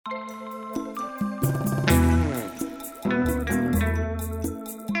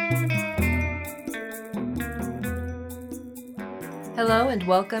Hello and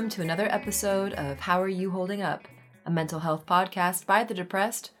welcome to another episode of How Are You Holding Up? A mental health podcast by the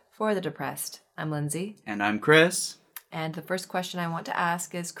depressed for the depressed. I'm Lindsay. And I'm Chris. And the first question I want to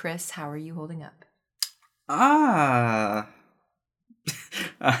ask is, Chris, how are you holding up?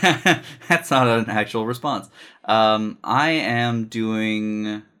 That's not an actual response. I am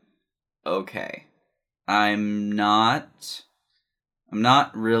doing okay. I'm not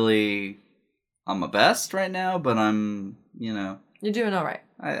really on my best right now, but I'm, You're doing all right.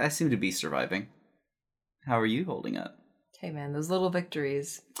 I seem to be surviving. How are you holding up? Hey man, those little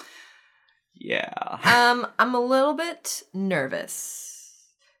victories. Yeah. I'm a little bit nervous.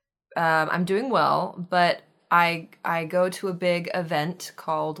 I'm doing well, but I go to a big event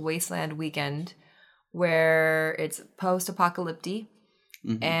called Wasteland Weekend where it's post-apocalyptic,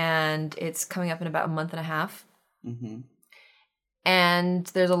 and it's coming up in about a month and a half. Mm-hmm. And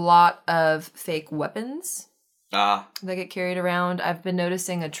there's a lot of fake weapons that get carried around. I've been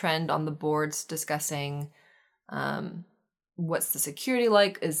noticing a trend on the boards discussing what's the security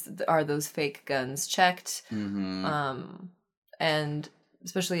like? Are those fake guns checked? Mm-hmm. And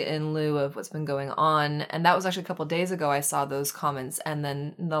especially in lieu of what's been going on. And that was actually a couple of days ago I saw those comments. And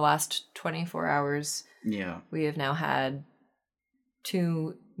then in the last 24 hours, we have now had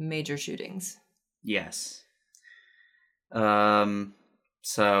 2 major shootings. Yes.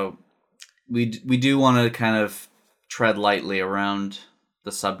 So we do want to kind of tread lightly around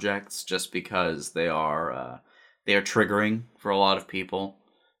the subjects just because they are triggering for a lot of people,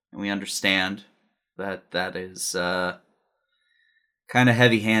 and we understand that is kind of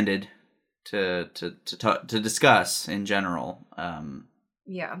heavy-handed to discuss in general.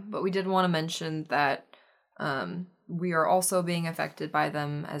 Yeah, but we did want to mention that we are also being affected by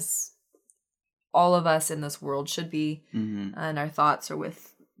them, as all of us in this world should be, and our thoughts are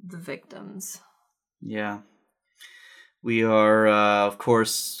with the victims. Yeah. We are, of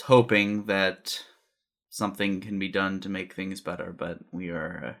course, hoping that something can be done to make things better, but we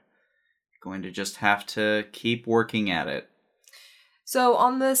are going to just have to keep working at it. So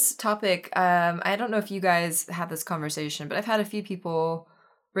on this topic, I don't know if you guys have this conversation, but I've had a few people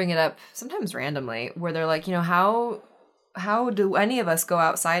bring it up, sometimes randomly, where they're like, how do any of us go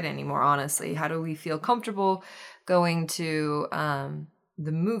outside anymore, honestly? How do we feel comfortable going to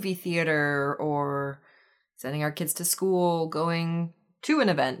the movie theater or sending our kids to school, going to an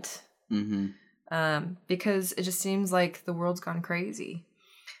event? Because it just seems like the world's gone crazy.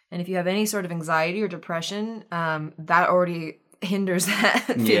 And if you have any sort of anxiety or depression, that already hinders that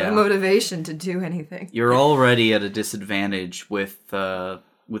feeling motivation to do anything. You're already at a disadvantage with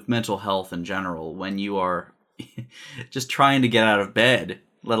mental health in general when you are just trying to get out of bed,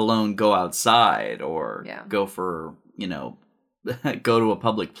 let alone go outside or go for, go to a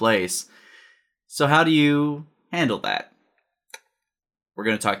public place. So how do you handle that? We're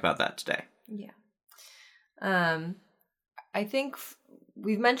going to talk about that today. Yeah. I think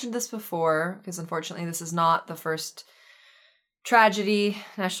we've mentioned this before, because unfortunately this is not the first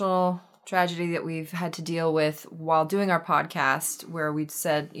national tragedy that we've had to deal with while doing our podcast, where we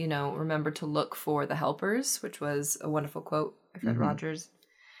said, remember to look for the helpers, which was a wonderful quote by Fred Rogers.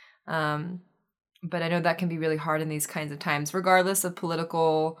 But I know that can be really hard in these kinds of times, regardless of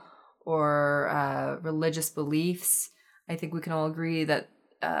political or religious beliefs. I think we can all agree that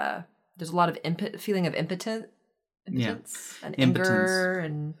there's a lot of feeling of impotence and anger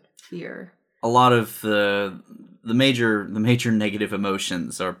and fear. A lot of the major negative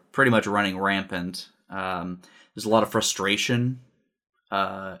emotions are pretty much running rampant. There's a lot of frustration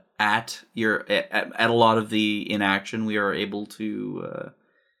at a lot of the inaction we are able to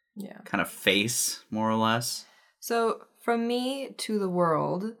kind of face, more or less. So from me to the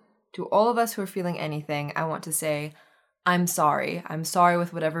world, to all of us who are feeling anything, I want to say, I'm sorry. I'm sorry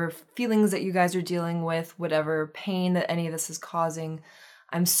with whatever feelings that you guys are dealing with, whatever pain that any of this is causing.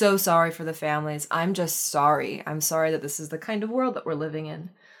 I'm so sorry for the families. I'm just sorry. I'm sorry that this is the kind of world that we're living in.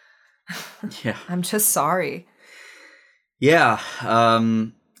 Yeah. I'm just sorry. Yeah.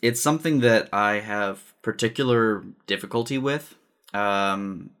 It's something that I have particular difficulty with.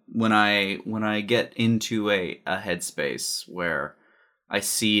 When I get into a headspace where I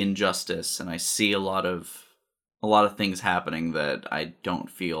see injustice and I see a lot of things happening that I don't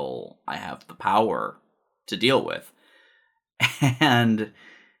feel I have the power to deal with. And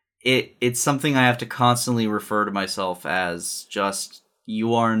it's something I have to constantly refer to myself as just,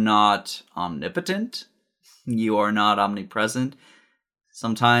 you are not omnipotent. You are not omnipresent.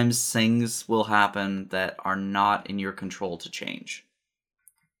 Sometimes things will happen that are not in your control to change.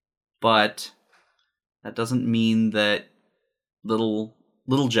 But that doesn't mean that little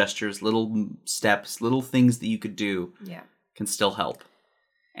gestures, little steps, little things that you could do can still help.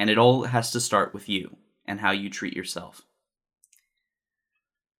 And it all has to start with you and how you treat yourself.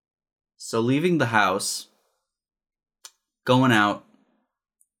 So leaving the house, going out,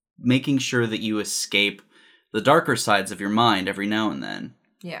 making sure that you escape the darker sides of your mind every now and then.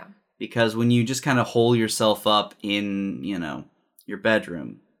 Yeah. Because when you just kind of hole yourself up in, your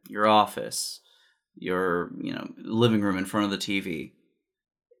bedroom, your office, your, living room in front of the TV,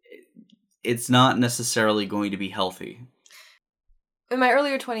 it's not necessarily going to be healthy. In my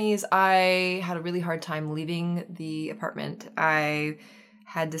earlier 20s, I had a really hard time leaving the apartment. I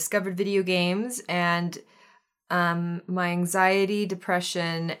had discovered video games, and my anxiety,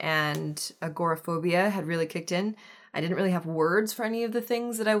 depression, and agoraphobia had really kicked in. I didn't really have words for any of the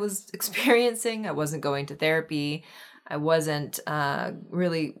things that I was experiencing. I wasn't going to therapy. I wasn't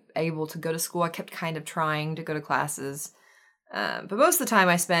really able to go to school. I kept kind of trying to go to classes. But most of the time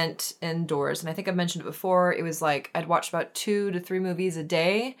I spent indoors. And I think I mentioned it before. It was like I'd watch about 2 to 3 movies a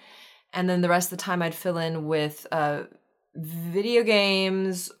day. And then the rest of the time I'd fill in with video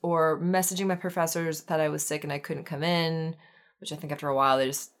games or messaging my professors that I was sick and I couldn't come in, which I think after a while they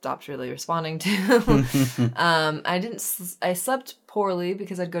just stopped really responding to. I slept poorly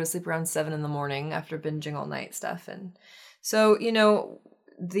because I'd go to sleep around 7 a.m. after binging all night stuff. And so,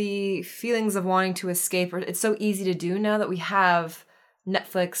 the feelings of wanting to escape, it's so easy to do now that we have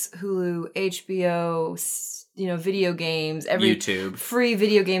Netflix, Hulu, HBO, video games, every YouTube, free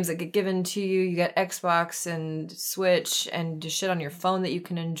video games that get given to you. You got Xbox and Switch and just shit on your phone that you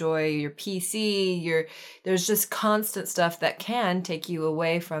can enjoy, your PC, there's just constant stuff that can take you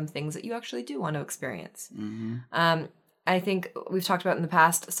away from things that you actually do want to experience. Mm-hmm. I think we've talked about in the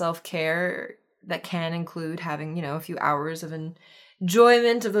past self-care that can include having, a few hours of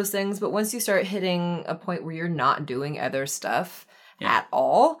enjoyment of those things. But once you start hitting a point where you're not doing other stuff at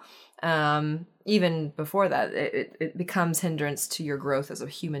all, even before that, it becomes hindrance to your growth as a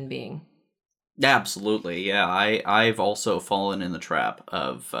human being. Absolutely, yeah. I've also fallen in the trap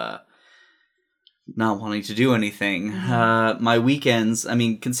of not wanting to do anything. Mm-hmm. My weekends,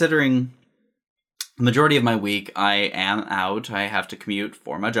 considering the majority of my week, I am out. I have to commute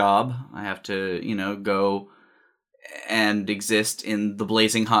for my job. I have to, go and exist in the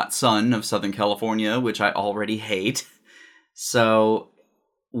blazing hot sun of Southern California, which I already hate. So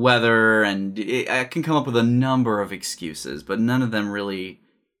weather, and I can come up with a number of excuses, but none of them really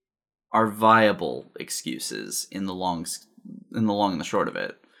are viable excuses in the long and the short of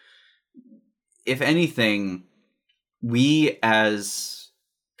it. If anything, we as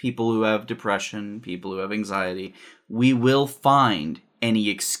people who have depression, people who have anxiety, we will find any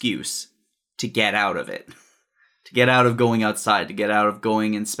excuse to get out of it. To get out of going outside, to get out of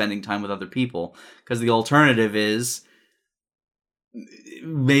going and spending time with other people. Because the alternative is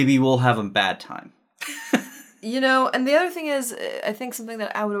maybe we'll have a bad time. And the other thing is, I think something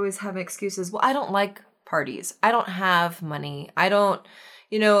that I would always have excuses. Well, I don't like parties. I don't have money. I don't,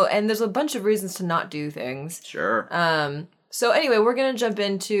 and there's a bunch of reasons to not do things. Sure. So anyway, we're going to jump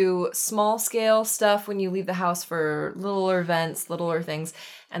into small scale stuff when you leave the house for littler events, littler things,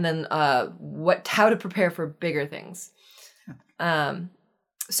 and then how to prepare for bigger things.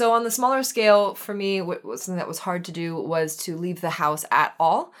 So on the smaller scale, for me, what was something that was hard to do was to leave the house at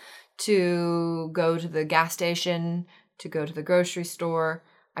all, to go to the gas station, to go to the grocery store.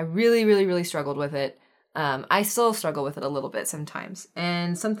 I really, really, really struggled with it. I still struggle with it a little bit sometimes.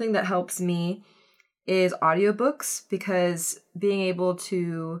 And something that helps me is audiobooks, because being able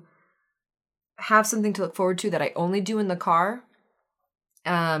to have something to look forward to that I only do in the car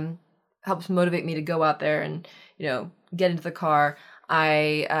helps motivate me to go out there and, get into the car.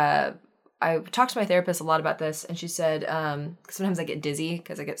 I talked to my therapist a lot about this, and she said sometimes I get dizzy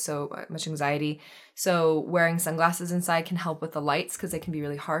because I get so much anxiety. So wearing sunglasses inside can help with the lights, because they can be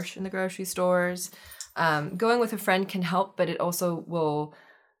really harsh in the grocery stores. Going with a friend can help, but it also will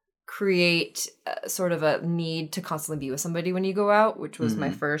create sort of a need to constantly be with somebody when you go out, which was my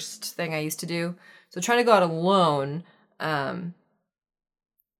first thing I used to do. So trying to go out alone,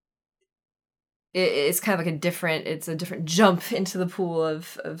 it's kind of like it's a different jump into the pool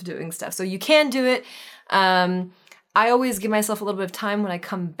of doing stuff. So you can do it. I always give myself a little bit of time when I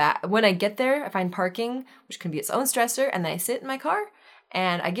come back. When I get there, I find parking, which can be its own stressor, and then I sit in my car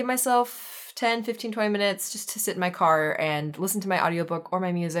and I give myself 10, 15, 20 minutes just to sit in my car and listen to my audiobook or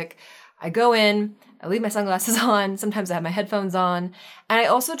my music. I go in, I leave my sunglasses on. Sometimes I have my headphones on. And I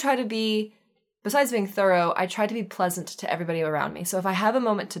also try to be, besides being thorough, I try to be pleasant to everybody around me. So if I have a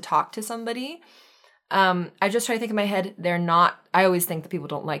moment to talk to somebody, I just try to think in my head, I always think that people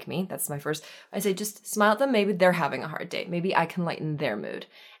don't like me. That's my first. I say, just smile at them. Maybe they're having a hard day. Maybe I can lighten their mood.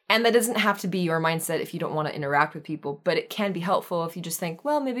 And that doesn't have to be your mindset if you don't want to interact with people, but it can be helpful if you just think,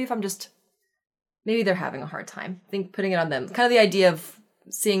 well, maybe if I'm just, maybe they're having a hard time. I think putting it on them. Kind of the idea of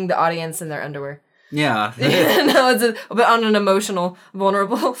seeing the audience in their underwear. Yeah. No, but on an emotional,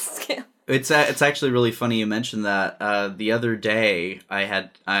 vulnerable scale. It's actually really funny you mentioned that. The other day,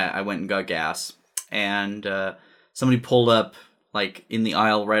 I went and got gas, and somebody pulled up like in the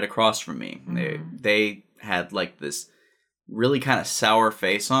aisle right across from me. They had like this really kind of sour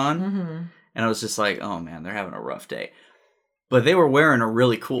face on, and I was just like, oh man, they're having a rough day. But they were wearing a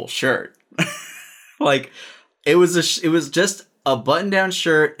really cool shirt. Like it was just a button-down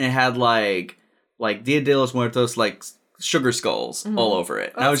shirt, and it had like Dia de los Muertos like sugar skulls all over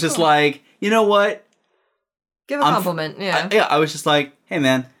it. And I was just like, you know what? Give a compliment. I was just like, hey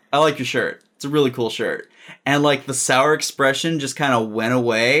man, I like your shirt. It's a really cool shirt. And like the sour expression just kind of went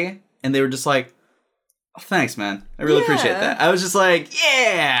away, and they were just like, oh, thanks, man. I really appreciate that. I was just like,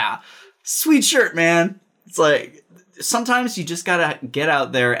 yeah, sweet shirt, man. It's like, sometimes you just gotta get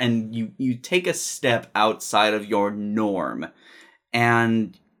out there and you take a step outside of your norm,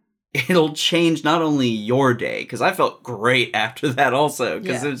 and it'll change not only your day, because I felt great after that also,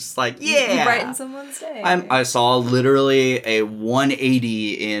 because it was just like, yeah. You brighten someone's day. I saw literally a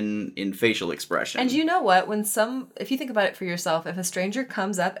 180 in facial expression. And you know what? If you think about it for yourself, if a stranger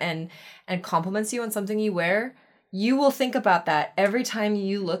comes up and compliments you on something you wear, you will think about that every time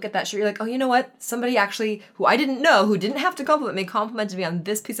you look at that shirt. You're like, oh, you know what? Somebody actually, who I didn't know, who didn't have to compliment me, complimented me on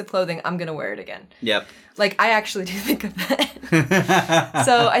this piece of clothing. I'm going to wear it again. Yep. Like, I actually do think of that.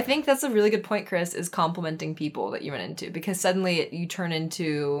 So I think that's a really good point, Chris, is complimenting people that you run into. Because suddenly you turn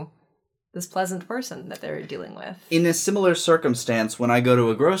into this pleasant person that they're dealing with. In a similar circumstance, when I go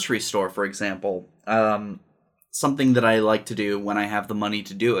to a grocery store, for example, something that I like to do when I have the money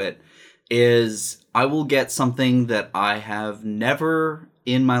to do it is I will get something that I have never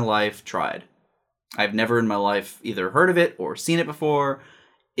in my life tried. I've never in my life either heard of it or seen it before.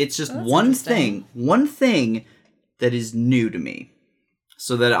 It's just one thing that is new to me,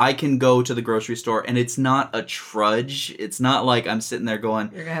 so that I can go to the grocery store and it's not a trudge. It's not like I'm sitting there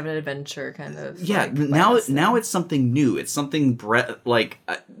going, you're gonna have an adventure kind of. Yeah, like, now it's something new. It's something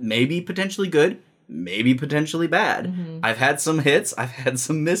maybe potentially good, maybe potentially bad. Mm-hmm. I've had some hits, I've had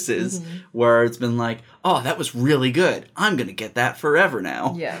some misses where it's been like, oh, that was really good. I'm gonna get that forever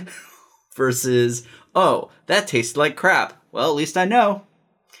now. Yeah. Versus, oh, that tasted like crap. Well, at least I know.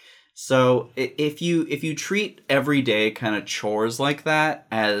 So if you treat everyday kind of chores like that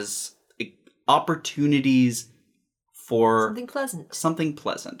as opportunities for something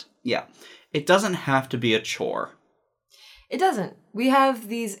pleasant, yeah, it doesn't have to be a chore. It doesn't. We have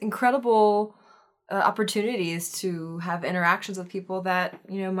these incredible opportunities to have interactions with people that,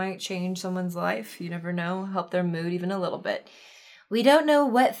 might change someone's life. You never know, help their mood even a little bit. We don't know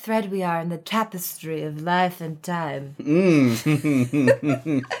what thread we are in the tapestry of life and time.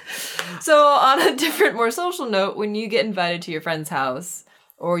 So on a different, more social note, when you get invited to your friend's house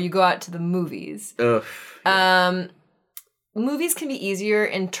or you go out to the movies, movies can be easier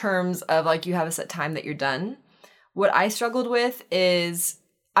in terms of like you have a set time that you're done. What I struggled with is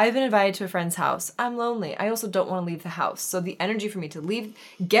I've been invited to a friend's house. I'm lonely. I also don't want to leave the house. So the energy for me to leave,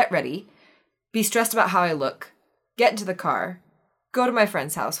 get ready, be stressed about how I look, get into the car, go to my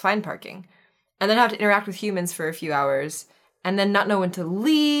friend's house, find parking, and then have to interact with humans for a few hours, and then not know when to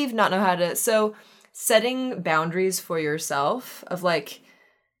leave, not know how to... So setting boundaries for yourself of like,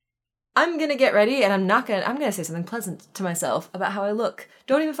 I'm going to get ready and I'm going to say something pleasant to myself about how I look.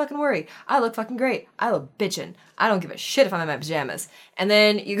 Don't even fucking worry. I look fucking great. I look bitchin'. I don't give a shit if I'm in my pajamas. And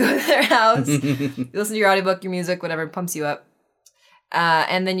then you go to their house, you listen to your audiobook, your music, whatever pumps you up.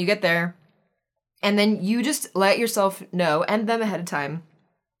 And then you get there. And then you just let yourself know, and them ahead of time,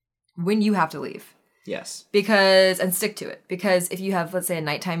 when you have to leave. Yes. And stick to it. Because if you have, let's say, a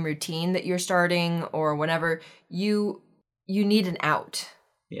nighttime routine that you're starting or whenever, you need an out.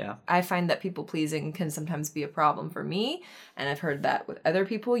 Yeah. I find that people pleasing can sometimes be a problem for me. And I've heard that with other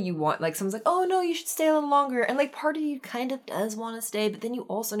people. You want, like, someone's like, oh, no, you should stay a little longer. And, like, part of you kind of does want to stay. But then you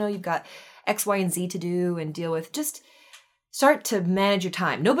also know you've got X, Y, and Z to do and deal with. Just start to manage your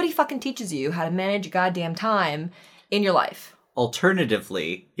time. Nobody fucking teaches you how to manage your goddamn time in your life.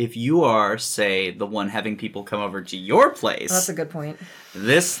 Alternatively, if you are, say, the one having people come over to your place... Oh, that's a good point.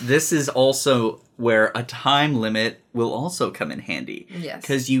 This is also where a time limit will also come in handy. Yes.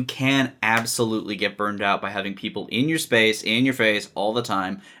 Because you can absolutely get burned out by having people in your space, in your face, all the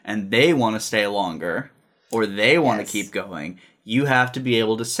time, and they want to stay longer, or they want to keep going. You have to be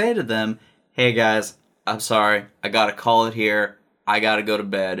able to say to them, hey guys, I'm sorry, I gotta call it here, I gotta go to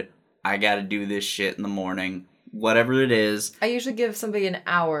bed, I gotta do this shit in the morning. whatever it is. I usually give somebody an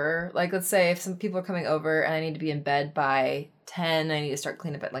hour. Like, let's say if some people are coming over and I need to be in bed by 10, I need to start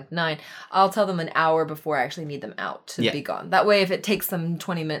cleaning up at like 9, I'll tell them an hour before I actually need them out to be gone. That way, if it takes them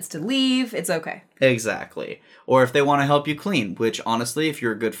 20 minutes to leave, it's okay. Exactly. Or if they want to help you clean, which honestly, if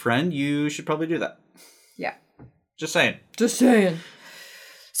you're a good friend, you should probably do that. Yeah. Just saying. Just saying.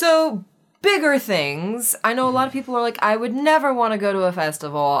 So, bigger things. I know a lot of people are like, I would never want to go to a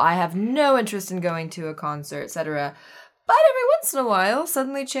festival. I have no interest in going to a concert, etc. But every once in a while,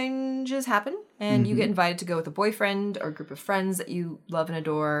 suddenly changes happen, and you get invited to go with a boyfriend or a group of friends that you love and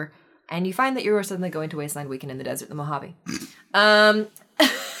adore, and you find that you're suddenly going to Wasteland Weekend in the desert in the Mojave.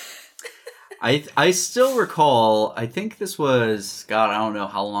 I still recall, I think this was, God, I don't know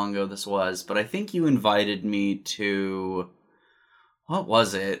how long ago this was, but I think you invited me to, what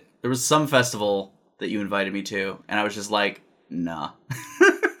was it? There was some festival that you invited me to, and I was just like, nah.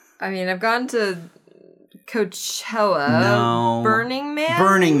 I mean, I've gone to Coachella. No. Burning Man?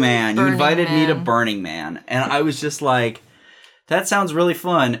 Burning Man. You invited me to Man. Burning Man, and I was just like, that sounds really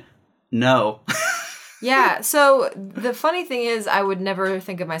fun. No. Yeah, so the funny thing is I would never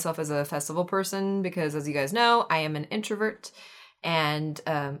think of myself as a festival person because, as you guys know, I am an introvert and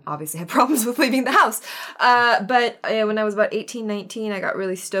obviously had problems with leaving the house. But when I was about 18, 19, I got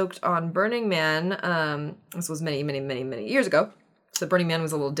really stoked on Burning Man. This was many, many, many, many years ago. So Burning Man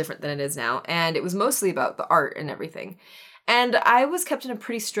was a little different than it is now. And it was mostly about the art and everything. And I was kept in a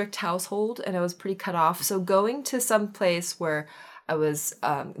pretty strict household and I was pretty cut off. So going to some place where I was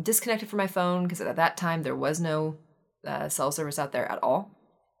disconnected from my phone because at that time there was no cell service out there at all.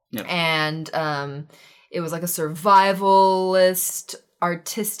 Yep. And it was like a survivalist,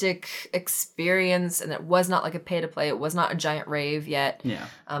 artistic experience, and it was not like a pay-to-play. It was not a giant rave yet. Yeah.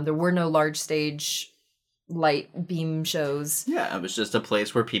 There were no large stage light beam shows. Yeah, it was just a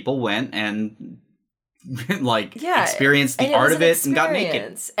place where people went and experienced the and art of it and got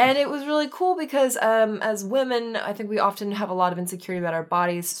naked. And it was really cool because as women, I think we often have a lot of insecurity about our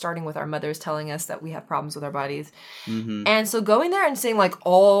bodies, starting with our mothers telling us that we have problems with our bodies. Mm-hmm. And so going there and seeing like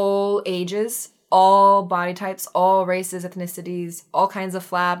all ages, all body types, all races, ethnicities, all kinds of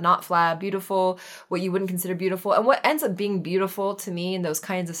flab, not flab, beautiful, what you wouldn't consider beautiful. And what ends up being beautiful to me in those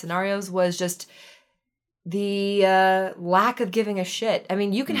kinds of scenarios was just the lack of giving a shit. I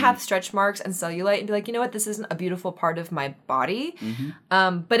mean, you can have stretch marks and cellulite and be like, you know what, this isn't a beautiful part of my body,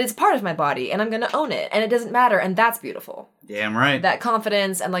 but it's part of my body and I'm going to own it and it doesn't matter and that's beautiful. Damn right. That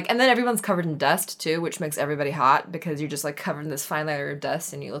confidence and then everyone's covered in dust too, which makes everybody hot because you're just like covered in this fine layer of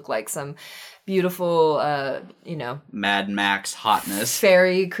dust and you look like some beautiful, Mad Max hotness.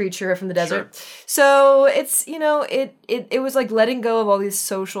 Fairy creature from the desert. Sure. So it's, it was like letting go of all these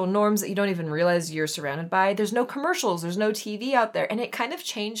social norms that you don't even realize you're surrounded by. There's no commercials, there's no TV out there. And it kind of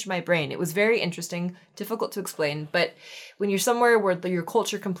changed my brain. It was very interesting, difficult to explain. But when you're somewhere where your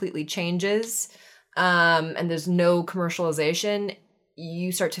culture completely changes, and there's no commercialization,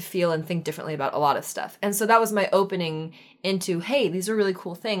 you start to feel and think differently about a lot of stuff. And so that was my opening into, hey, these are really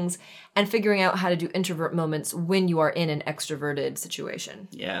cool things, and figuring out how to do introvert moments when you are in an extroverted situation.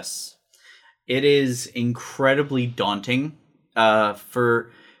 Yes. It is incredibly daunting. For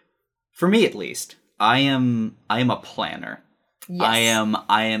me at least. I am a planner. Yes.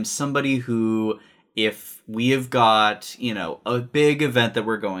 I am somebody who, if we have got, a big event that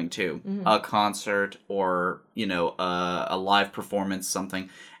we're going to, a concert or, a live performance, something,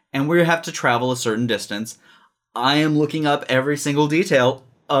 and we have to travel a certain distance, I am looking up every single detail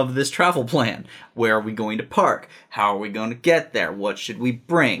of this travel plan. Where are we going to park? How are we going to get there? What should we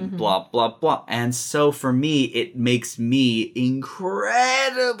bring? Blah, blah, blah. And so for me, it makes me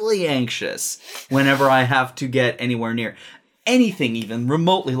incredibly anxious whenever I have to get anywhere near anything even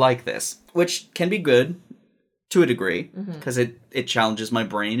remotely like this, which can be good to a degree because it challenges my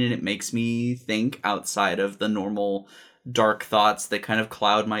brain and it makes me think outside of the normal dark thoughts that kind of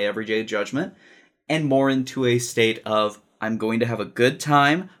cloud my everyday judgment, and more into a state of I'm going to have a good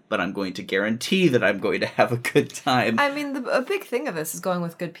time, but I'm going to guarantee that I'm going to have a good time. I mean, a big thing of this is going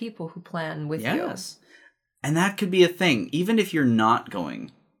with good people who plan with you. Yes. And that could be a thing, even if you're not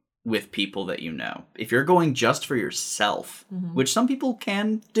going with people that you know. If you're going just for yourself, which some people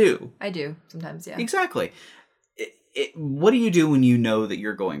can do. I do, sometimes, yeah. Exactly. What do you do when you know that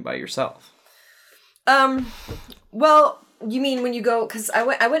you're going by yourself? Well, you mean when you go, because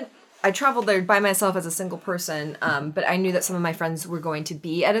I traveled there by myself as a single person, but I knew that some of my friends were going to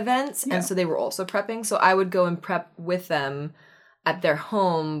be at events, and so they were also prepping, so I would go and prep with them at their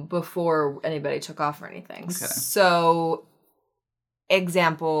home before anybody took off or anything. Okay. So,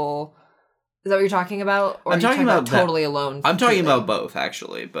 example, Is that what you're talking about? Or I'm are you talking about totally alone? I'm talking about both,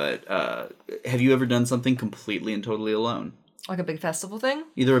 actually. But have you ever done something completely and totally alone? Like a big festival thing?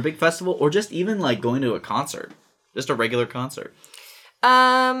 Either a big festival or just even like going to a concert. Just a regular concert.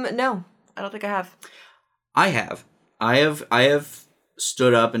 No. I don't think I have. I have. I have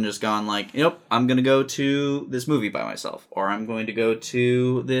stood up and just gone like, yep, I'm going to go to this movie by myself. Or I'm going to go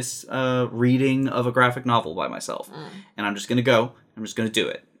to this reading of a graphic novel by myself. And I'm just going to go. I'm just going to do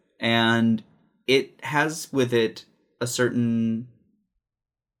it. And it has with it a certain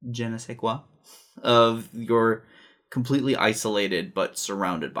je ne sais quoi of you're completely isolated but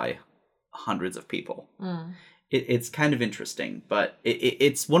surrounded by hundreds of people. It's kind of interesting, but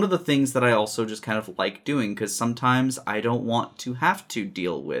it's one of the things that I also just kind of like doing because sometimes I don't want to have to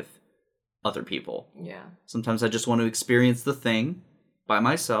deal with other people. Yeah. Sometimes I just want to experience the thing by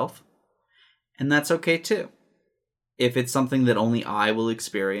myself, and that's okay too. If it's something that only I will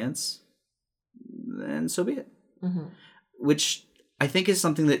experience, then so be it. Mm-hmm. Which I think is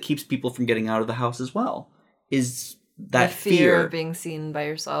something that keeps people from getting out of the house as well, is that the fear of being seen by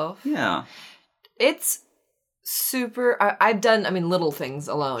yourself. Yeah. It's super... I've done, little things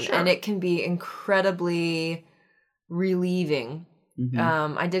alone, and it can be incredibly relieving.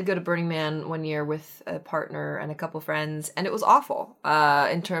 Mm-hmm. I did go to Burning Man one year with a partner and a couple friends, and it was awful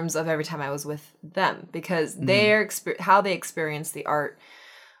in terms of every time I was with them, because how they experienced the art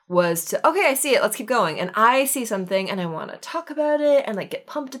was to, okay, I see it, let's keep going. And I see something and I want to talk about it and like get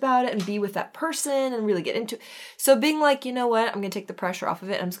pumped about it and be with that person and really get into it. So being like, you know what, I'm going to take the pressure off of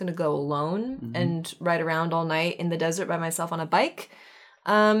it. I'm just going to go alone and ride around all night in the desert by myself on a bike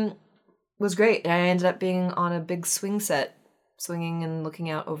was great. I ended up being on a big swing set, swinging and looking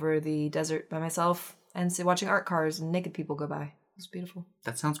out over the desert by myself and watching art cars and naked people go by. It was beautiful.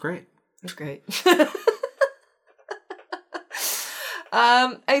 That sounds great. It's great.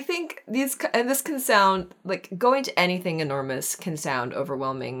 I think this can sound like going to anything enormous can sound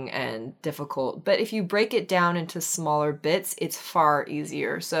overwhelming and difficult, but if you break it down into smaller bits, it's far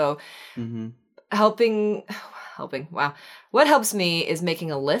easier. So helping, wow. What helps me is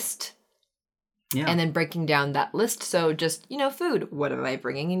making a list and then breaking down that list. So just, food, what am I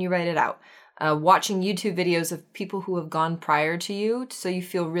bringing? And you write it out. Watching YouTube videos of people who have gone prior to you, so you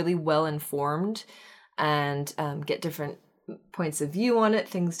feel really well informed and get different points of view on it,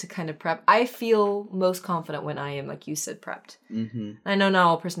 things to kind of prep. I feel most confident when I am, like you said, prepped. Mm-hmm. I know not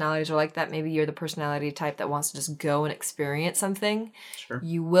all personalities are like that. Maybe you're the personality type that wants to just go and experience something. Sure.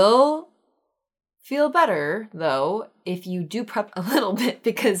 You will feel better, though, if you do prep a little bit,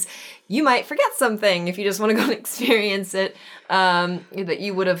 because you might forget something if you just want to go and experience it that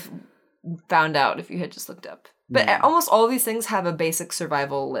you would have found out if you had just looked up. But almost all these things have a basic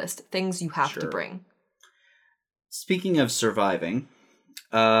survival list, things you have to bring. Speaking of surviving,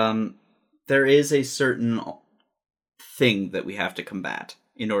 there is a certain thing that we have to combat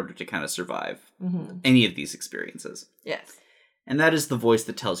in order to kind of survive any of these experiences. Yes. And that is the voice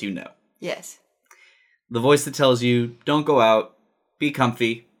that tells you no. Yes. The voice that tells you, don't go out, be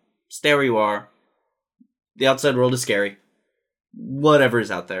comfy, stay where you are, the outside world is scary, whatever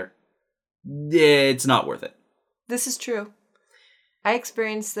is out there, it's not worth it. This is true. I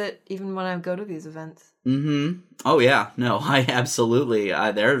experience it even when I go to these events. Oh, yeah. No, I absolutely.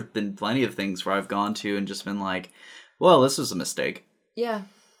 There have been plenty of things where I've gone to and just been like, well, this was a mistake. Yeah.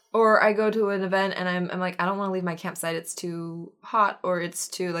 Or I go to an event and I'm like, I don't want to leave my campsite. It's too hot, or it's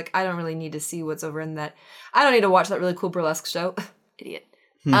too, like, I don't really need to see what's over in that. I don't need to watch that really cool burlesque show. Idiot.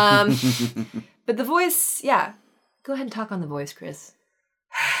 But the voice, yeah. Go ahead and talk on the voice, Chris.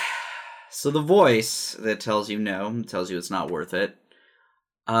 So the voice that tells you no, tells you it's not worth it.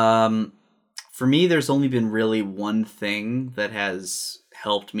 For me, there's only been really one thing that has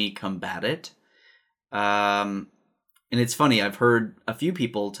helped me combat it. And it's funny, I've heard a few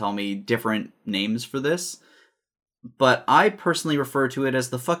people tell me different names for this, but I personally refer to it as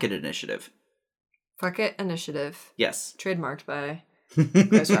the Fuck It Initiative. Fuck It Initiative. Yes. Trademarked by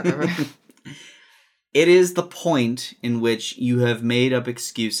Chris Rockover. It is the point in which you have made up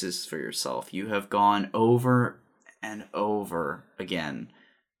excuses for yourself. You have gone over and over again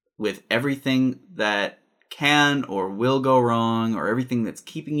with everything that can or will go wrong, or everything that's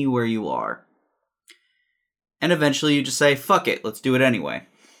keeping you where you are. And eventually you just say, fuck it, let's do it anyway.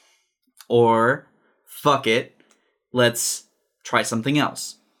 Or, fuck it, let's try something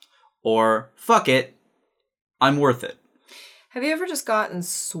else. Or, fuck it, I'm worth it. Have you ever just gotten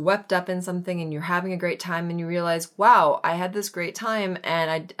swept up in something and you're having a great time and you realize, wow, I had this great time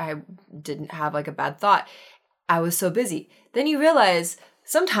and I didn't have like a bad thought. I was so busy. Then you realize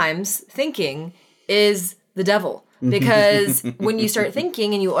sometimes thinking is the devil. Because when you start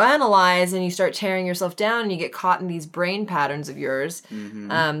thinking and you analyze and you start tearing yourself down and you get caught in these brain patterns of yours,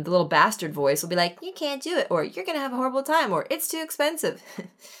 the little bastard voice will be like, you can't do it, or you're going to have a horrible time, or it's too expensive.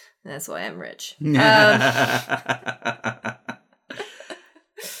 That's why I'm rich.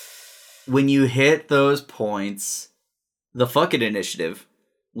 When you hit those points, the fuck it initiative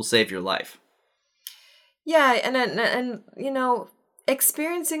will save your life. Yeah, and you know,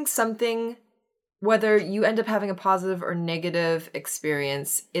 experiencing something, whether you end up having a positive or negative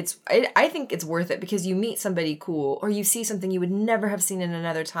experience, I think it's worth it because you meet somebody cool, or you see something you would never have seen in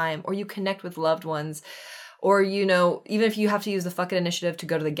another time, or you connect with loved ones, or, you know, even if you have to use the fucking initiative to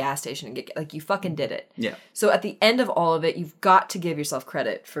go to the gas station and get, like, you fucking did it. Yeah. So at the end of all of it, you've got to give yourself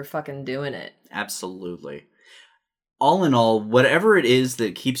credit for fucking doing it. Absolutely. All in all, whatever it is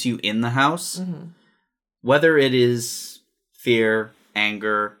that keeps you in the house, whether it is fear,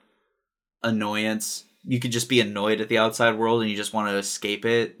 anger, annoyance, you could just be annoyed at the outside world and you just want to escape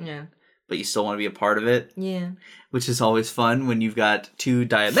it. Yeah. But you still want to be a part of it. Yeah. Which is always fun when you've got two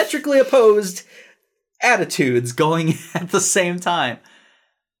diametrically opposed attitudes going at the same time.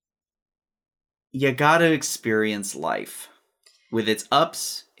 You gotta experience life with its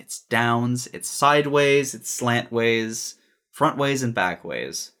ups, its downs, its sideways, its slantways, frontways, and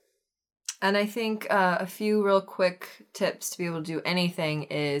backways. And I think a few real quick tips to be able to do anything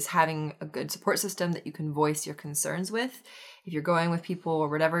is having a good support system that you can voice your concerns with. If you're going with people or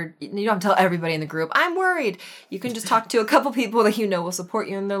whatever, you don't have to tell everybody in the group, I'm worried. You can just talk to a couple people that you know will support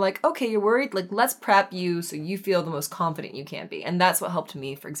you, and they're like, okay, you're worried? Like, let's prep you so you feel the most confident you can be. And that's what helped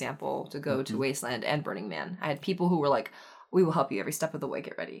me, for example, to go to Wasteland and Burning Man. I had people who were like, we will help you every step of the way,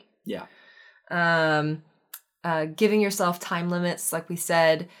 get ready. Yeah. Giving yourself time limits, like we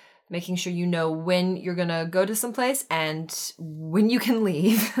said, making sure you know when you're going to go to someplace and when you can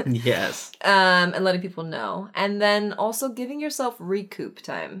leave. Yes. And letting people know. And then also giving yourself recoup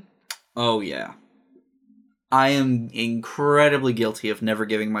time. Oh, yeah. I am incredibly guilty of never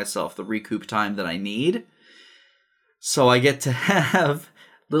giving myself the recoup time that I need. So I get to have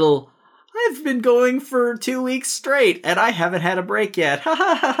little, I've been going for 2 weeks straight and I haven't had a break yet. Ha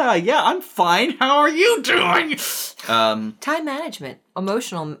ha ha ha. Yeah, I'm fine. How are you doing? Time management,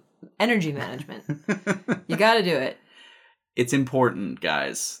 emotional energy management. You got to do it. It's important,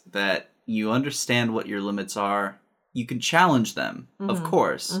 guys, that you understand what your limits are. You can challenge them, of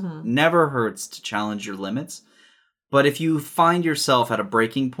course. Never hurts to challenge your limits. But if you find yourself at a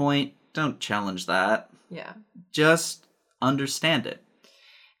breaking point, don't challenge that. Yeah. Just understand it.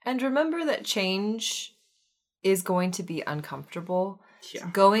 And remember that change is going to be uncomfortable. Yeah.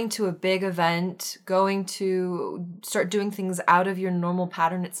 Going to a big event, going to start doing things out of your normal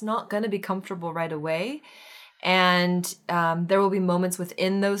pattern, it's not going to be comfortable right away. And there will be moments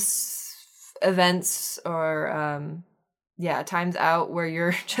within those events or, times out where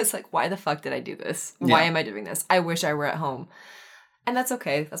you're just like, why the fuck did I do this? Why am I doing this? I wish I were at home. And that's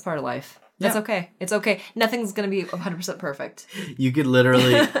okay. That's part of life. That's okay. It's okay. Nothing's going to be 100% perfect. You could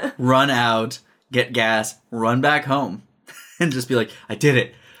literally run out, get gas, run back home. And just be like, I did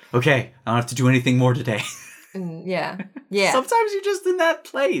it. Okay, I don't have to do anything more today. Yeah. Sometimes you're just in that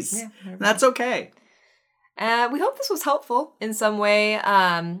place. Yeah, that's okay. We hope this was helpful in some way.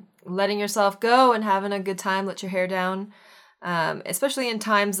 Letting yourself go and having a good time. Let your hair down. Especially in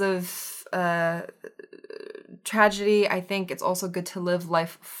times of tragedy, I think it's also good to live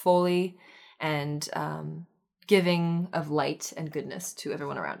life fully and giving of light and goodness to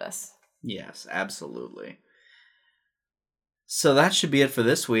everyone around us. Yes, absolutely. So that should be it for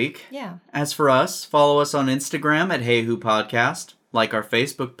this week. Yeah. As for us, follow us on Instagram at Hey Who Podcast, like our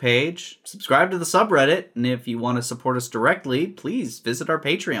Facebook page, subscribe to the subreddit, and if you want to support us directly, please visit our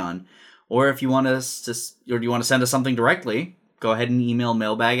Patreon. Or if you want us to, or do you want to send us something directly, go ahead and email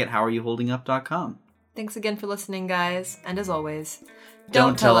mailbag@howareyouholdingup.com. Thanks again for listening, guys, and as always,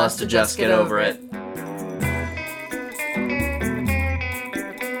 don't tell us to just get over it.